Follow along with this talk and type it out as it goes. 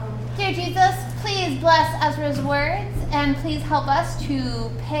Dear Jesus, please bless Ezra's words and please help us to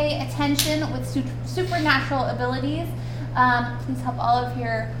pay attention with supernatural abilities. Please help all of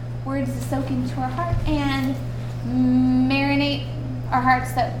your words to soak into our heart and marinate our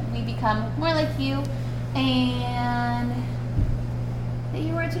hearts that we become more like you and that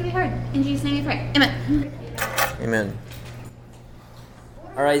your words would be heard. In Jesus' name we pray. Amen. Amen.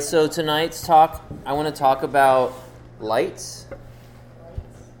 All right, so tonight's talk, I want to talk about lights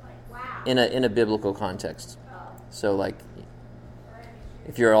in a biblical context. So, like,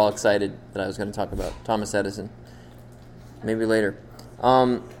 if you're all excited that I was going to talk about Thomas Edison, maybe later.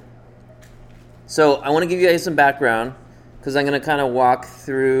 So I want to give you guys some background because I'm going to kind of walk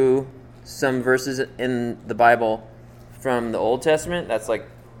through some verses in the Bible from the Old Testament. That's like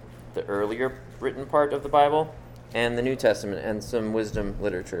the earlier written part of the Bible, and the New Testament, and some wisdom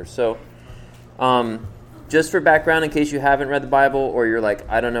literature. So just for background, in case you haven't read the Bible or you're like,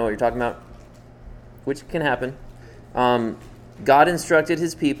 I don't know what you're talking about, which can happen, God instructed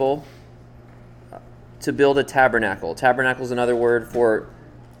his people to build a tabernacle. Tabernacle is another word for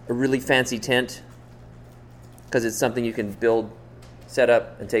a really fancy tent because it's something you can build, set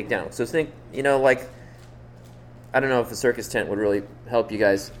up, and take down. So think, like, I don't know if a circus tent would really help you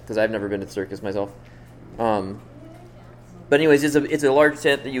guys because I've never been to the circus myself. But anyways, it's a large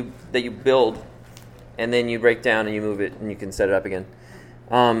tent that you build, and then you break down and you move it and you can set it up again.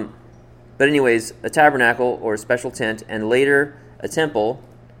 But anyways, a tabernacle or a special tent, and later a temple,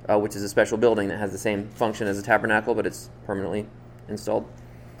 which is a special building that has the same function as a tabernacle, but it's permanently installed,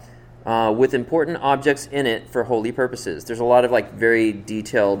 with important objects in it for holy purposes. There's a lot of like very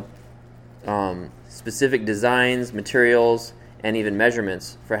detailed, specific designs, materials, and even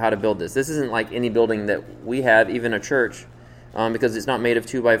measurements for how to build this. This isn't like any building that we have, even a church, because it's not made of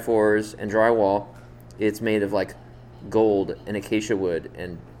 2x4s and drywall. It's made of like gold and acacia wood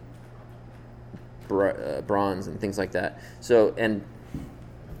and bronze and things like that. So, and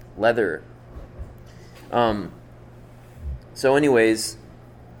leather. So anyways,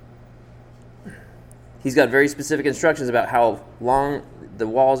 he's got very specific instructions about how long the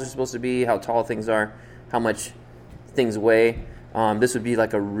walls are supposed to be, how tall things are, how much things weigh. This would be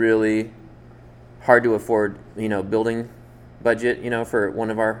like a really hard to afford, building budget, for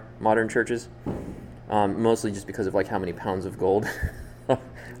one of our modern churches. Mostly just because of like how many pounds of gold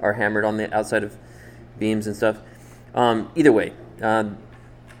are hammered on the outside of beams and stuff. Either way,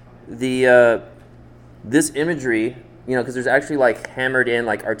 this imagery, because there's actually like hammered in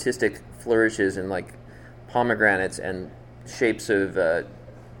like artistic flourishes and like pomegranates and shapes of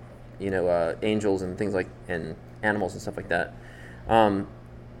angels and things like, and animals and stuff like that.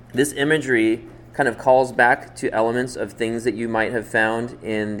 This imagery kind of calls back to elements of things that you might have found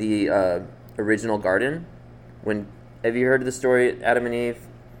in the original garden. Have you heard of the story, Adam and Eve?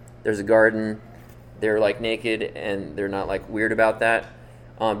 There's a garden, they're like naked, and they're not like weird about that,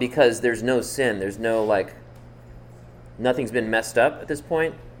 because there's no sin, there's no like, nothing's been messed up at this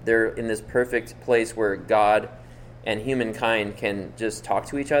point. They're in this perfect place where God and humankind can just talk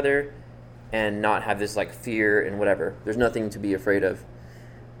to each other and not have this like fear and whatever. There's nothing to be afraid of,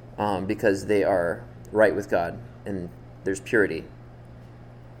 because they are right with God and there's purity.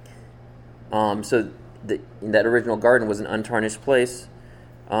 So that original garden was an untarnished place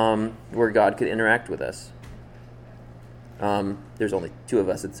where God could interact with us. There's only two of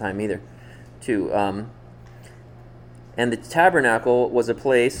us at the time two. And the tabernacle was a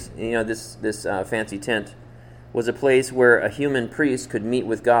place, this fancy tent, was a place where a human priest could meet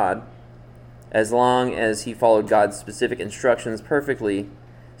with God as long as he followed God's specific instructions perfectly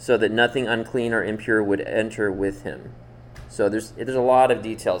so that nothing unclean or impure would enter with him. So there's a lot of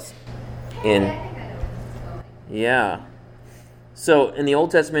details in... Yeah. So in the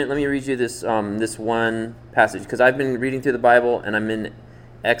Old Testament, let me read you this one passage, because I've been reading through the Bible, and I'm in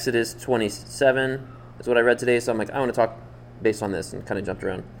Exodus 27, is what I read today, so I'm like, I want to talk based on this, and kind of jumped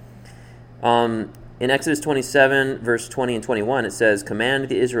around. In Exodus 27, verse 20 and 21, it says, "Command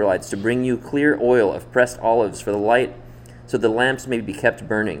the Israelites to bring you clear oil of pressed olives for the light, so the lamps may be kept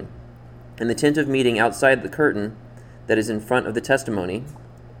burning. In the tent of meeting outside the curtain that is in front of the testimony,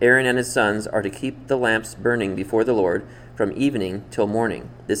 Aaron and his sons are to keep the lamps burning before the Lord from evening till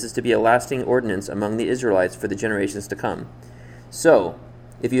morning. This is to be a lasting ordinance among the Israelites for the generations to come." So,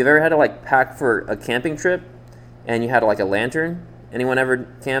 if you've ever had to pack for a camping trip and you had a lantern, anyone ever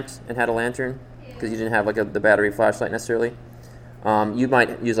camped and had a lantern? Because you didn't have the battery flashlight necessarily. You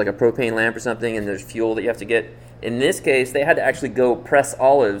might use a propane lamp or something, and there's fuel that you have to get. In this case, they had to actually go press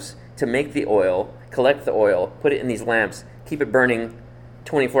olives to make the oil, collect the oil, put it in these lamps, keep it burning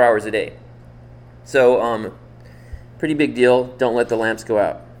 24 hours a day. So, pretty big deal. Don't let the lamps go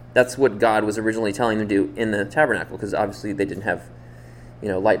out. That's what God was originally telling them to do in the tabernacle, because obviously they didn't have,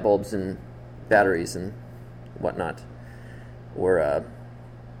 light bulbs and batteries and whatnot, or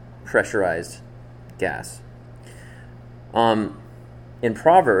pressurized gas. In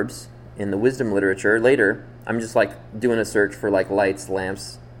Proverbs, in the wisdom literature, later, I'm just doing a search for lights,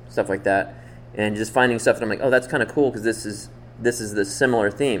 lamps, stuff like that, and just finding stuff that I'm like, oh, that's kind of cool because this is the similar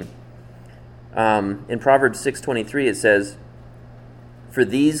theme. In Proverbs 6:23, it says, "For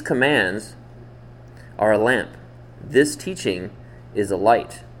these commands are a lamp. This teaching is a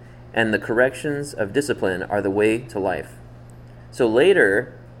light, and the corrections of discipline are the way to life." So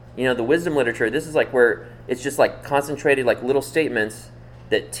later, the wisdom literature, this is where it's just concentrated little statements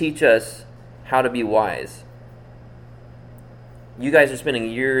that teach us how to be wise. You guys are spending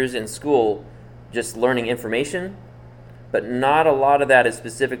years in school just learning information, but not a lot of that is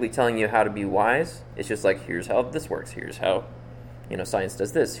specifically telling you how to be wise. It's just here's how this works. Here's how, science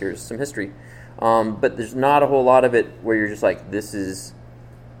does this. Here's some history. But there's not a whole lot of it where you're just this is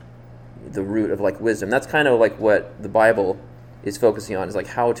the root of wisdom. That's kind of what the Bible is focusing on, is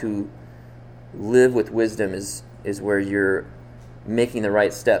how to live with wisdom is where you're making the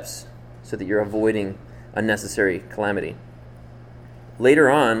right steps so that you're avoiding unnecessary calamity. Later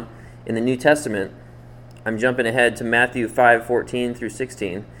on in the New Testament, I'm jumping ahead to Matthew 5:14 through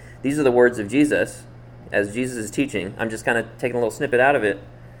 16. These are the words of Jesus as Jesus is teaching. I'm just kind of taking a little snippet out of it.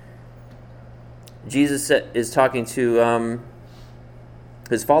 Jesus is talking to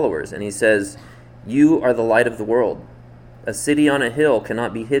his followers, and he says, "You are the light of the world. A city on a hill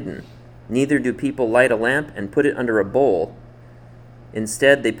cannot be hidden. Neither do people light a lamp and put it under a bowl.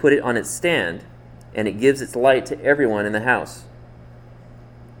 Instead, they put it on its stand, and it gives its light to everyone in the house.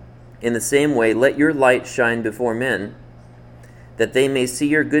 In the same way, let your light shine before men, that they may see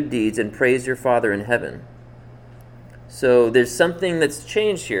your good deeds and praise your Father in heaven." So there's something that's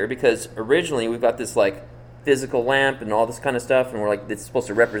changed here, because originally we've got this physical lamp and all this kind of stuff, and we're it's supposed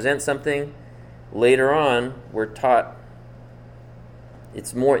to represent something. Later on, we're taught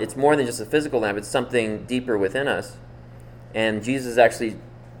it's more than just a physical lamp. It's something deeper within us. And Jesus is actually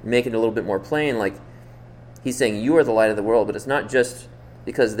making it a little bit more plain. He's saying, you are the light of the world, but it's not just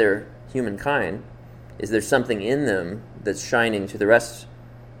because they're humankind. Is there something in them that's shining to the rest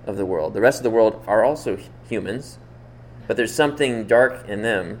of the world? The rest of the world are also humans, but there's something dark in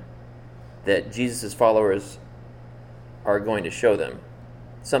them that Jesus' followers are going to show them.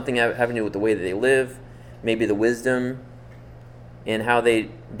 Something having to do with the way that they live, maybe the wisdom in how they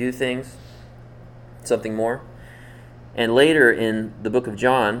do things, something more. And later in the book of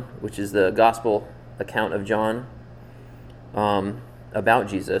John, which is the gospel account of John about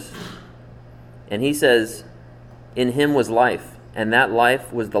Jesus, and he says, "In him was life, and that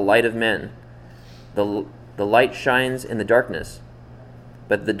life was the light of men. The light shines in the darkness,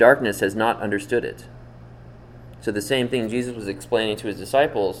 but the darkness has not understood it." So the same thing Jesus was explaining to his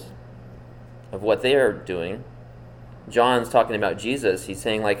disciples of what they are doing. John's talking about Jesus. He's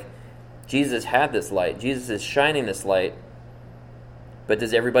saying Jesus had this light. Jesus is shining this light. But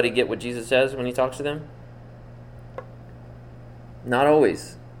does everybody get what Jesus says when he talks to them? Not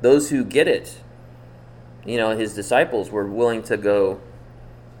always. Those who get it, his disciples were willing to go,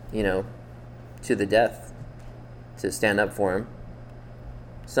 to the death to stand up for him.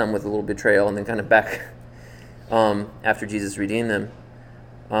 Some with a little betrayal and then kind of back after Jesus redeemed them.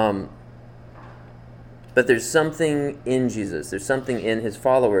 But there's something in Jesus. There's something in his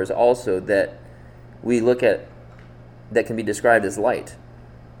followers also that we look at that can be described as light.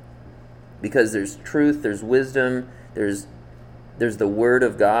 Because there's truth, there's wisdom, there's the Word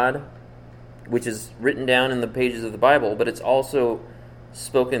of God, which is written down in the pages of the Bible, but it's also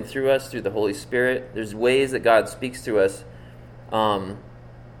spoken through us through the Holy Spirit. There's ways that God speaks through us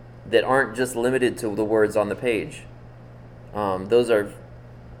that aren't just limited to the words on the page. Those are,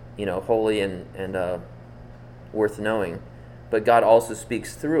 holy and worth knowing. But God also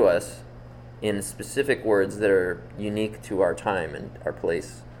speaks through us in specific words that are unique to our time and our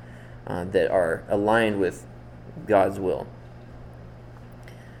place, that are aligned with God's will.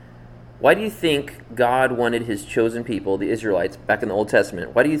 Why do you think God wanted his chosen people, the Israelites, back in the Old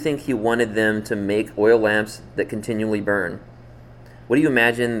Testament? Why do you think he wanted them to make oil lamps that continually burn? What do you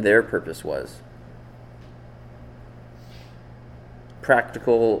imagine their purpose was?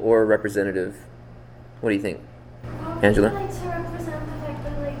 Practical or representative? What do you think? Angela? To represent the fact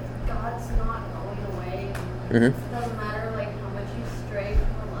that God's not going away. Mm-hmm. It doesn't matter how much you stray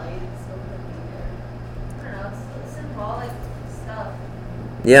from the light, it's still gonna be there. I don't know, it's symbolic stuff.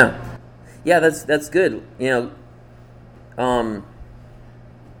 Yeah, that's good.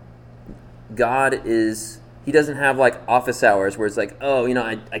 God is He doesn't have like office hours where it's like, oh,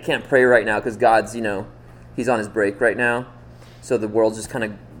 I can't pray right now because God's, he's on his break right now. So the world's just kind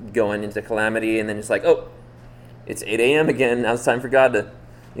of going into calamity, and then it's like, oh, it's 8 a.m. again. Now it's time for God to,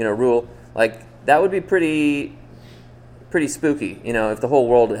 rule. Like, that would be pretty spooky, if the whole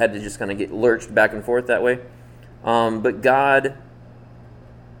world had to just kind of get lurched back and forth that way. But God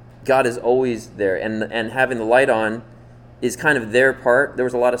is always there, and having the light on is kind of their part. There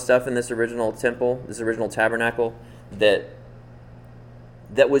was a lot of stuff in this original temple, this original tabernacle, that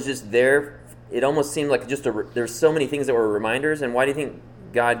was just there. It almost seemed like there's so many things that were reminders. And why do you think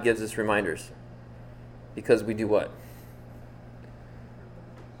God gives us reminders? Because we do what?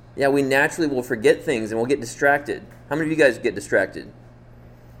 Yeah, we naturally will forget things and we'll get distracted. How many of you guys get distracted?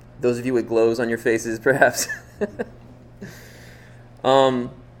 Those of you with glows on your faces, perhaps.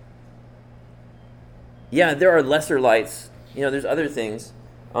 Yeah, there are lesser lights. There's other things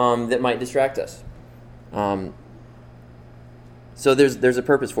that might distract us. So there's a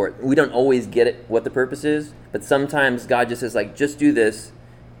purpose for it. We don't always get it, what the purpose is, but sometimes God just says, like, just do this,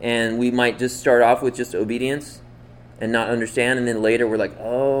 and we might just start off with just obedience and not understand, and then later we're like,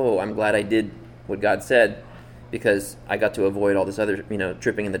 oh, I'm glad I did what God said because I got to avoid all this other,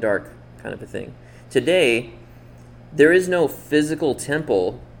 tripping in the dark kind of a thing. Today, there is no physical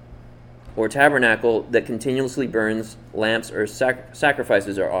temple or tabernacle that continuously burns, lamps or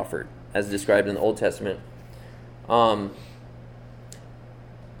sacrifices are offered, as described in the Old Testament.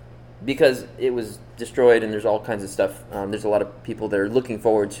 Because it was destroyed and there's all kinds of stuff. There's a lot of people that are looking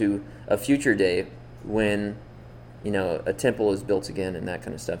forward to a future day when, a temple is built again and that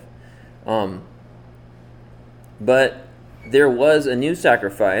kind of stuff. But there was a new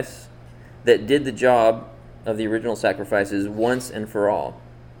sacrifice that did the job of the original sacrifices once and for all.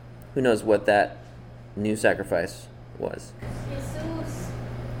 Who knows what that new sacrifice was?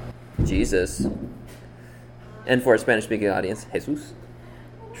 Jesus. And for a Spanish-speaking audience, Jesus.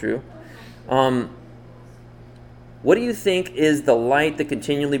 True. What do you think is the light that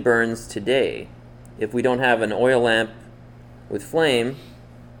continually burns today? If we don't have an oil lamp with flame,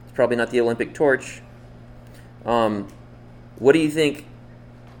 it's probably not the Olympic torch. What do you think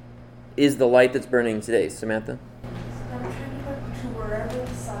is the light that's burning today, Samantha? I'm trying to look to wherever the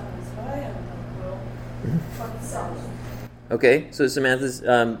sun is, but I have no clue. From the south. Okay, so Samantha's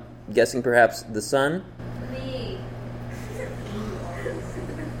guessing perhaps the sun. Me.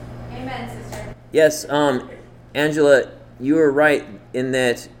 Amen, sister. Yes, Angela, you are right in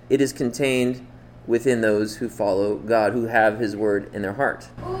that it is contained within those who follow God, who have His Word in their heart.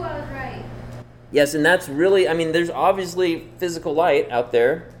 Ooh, I was right. Yes, and that's really, there's obviously physical light out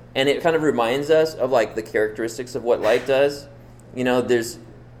there, and it kind of reminds us of, like, the characteristics of what light does.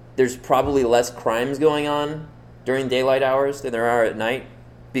 There's probably less crimes going on during daylight hours than there are at night,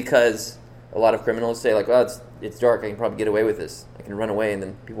 because a lot of criminals say, like, oh, it's dark, I can probably get away with this. I can run away, and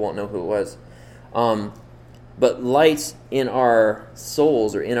then people won't know who it was. But light in our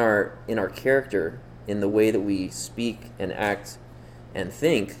souls, or in our character, in the way that we speak and act and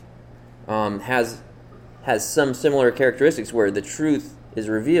think, has some similar characteristics where the truth is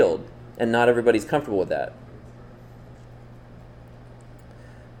revealed, and not everybody's comfortable with that.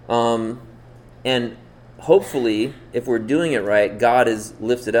 And hopefully, if we're doing it right, God is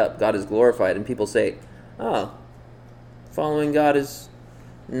lifted up, God is glorified, and people say, oh, following God is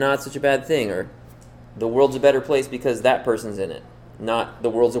not such a bad thing, or the world's a better place because that person's in it, not the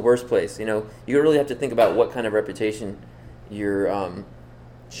world's a worse place. You really have to think about what kind of reputation you're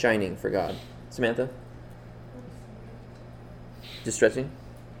shining for God. Samantha? Just stretching?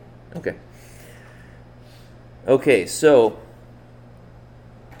 Okay. Okay, so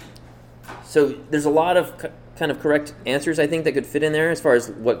there's a lot of kind of correct answers, I think, that could fit in there as far as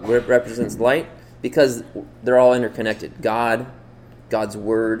what represents light, because they're all interconnected. God, God's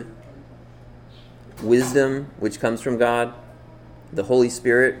Word, wisdom, which comes from God, the Holy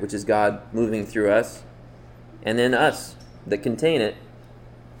Spirit, which is God moving through us, and then us that contain it.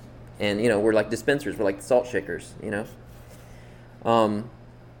 And, we're like dispensers, we're like salt shakers,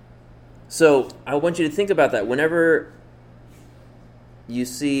 So I want you to think about that. Whenever you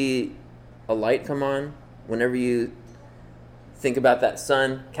see a light come on, whenever you think about that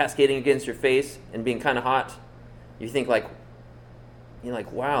sun cascading against your face and being kind of hot, you think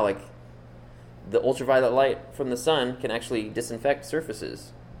wow, like the ultraviolet light from the sun can actually disinfect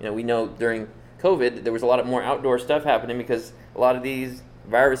surfaces. We know during COVID there was a lot more outdoor stuff happening because a lot of these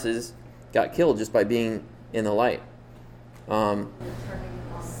viruses got killed just by being in the light. Turning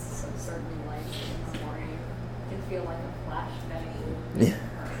on some certain lights in the morning can feel like a flashbang.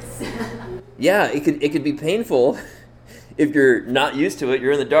 Yeah, it could be painful if you're not used to it.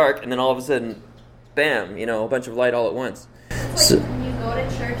 You're in the dark, and then all of a sudden, bam, a bunch of light all at once. It's So, like when you go to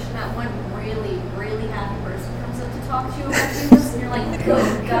church and that one really, really happy person comes up to talk to you about Jesus, and you're like,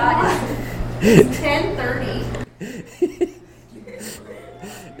 good God, it's 10:30.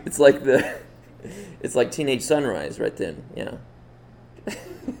 it's like teenage sunrise right then. Yeah.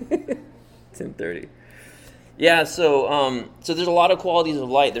 10:30. Yeah, so there's a lot of qualities of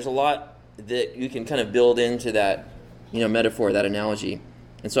light. There's a lot that you can kind of build into that, metaphor, that analogy.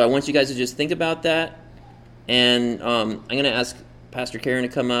 And so I want you guys to just think about that. And I'm going to ask Pastor Karen to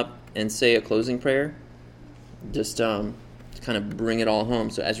come up and say a closing prayer, just to kind of bring it all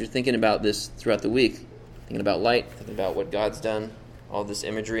home. So as you're thinking about this throughout the week, thinking about light, thinking about what God's done, all this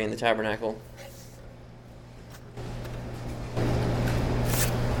imagery in the tabernacle.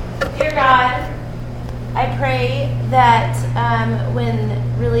 Dear God, I pray that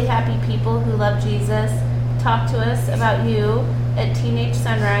when really happy people who love Jesus talk to us about you at Teenage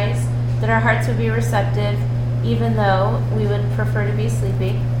Sunrise, that our hearts would be receptive, even though we would prefer to be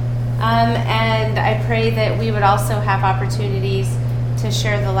sleeping. And I pray that we would also have opportunities to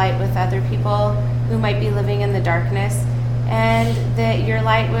share the light with other people who might be living in the darkness, and that your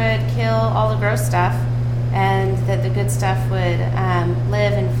light would kill all the gross stuff, and that the good stuff would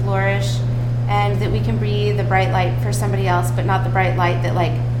live and flourish, and that we can be the bright light for somebody else, but not the bright light that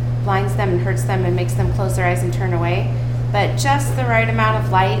blinds them and hurts them and makes them close their eyes and turn away, but just the right amount of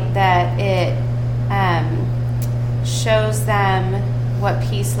light that it shows them what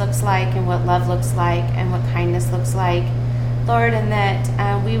peace looks like and what love looks like and what kindness looks like, Lord, and that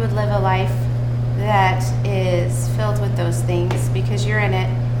we would live a life that is filled with those things because you're in it,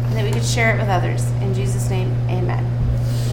 and that we could share it with others. In Jesus' name, amen.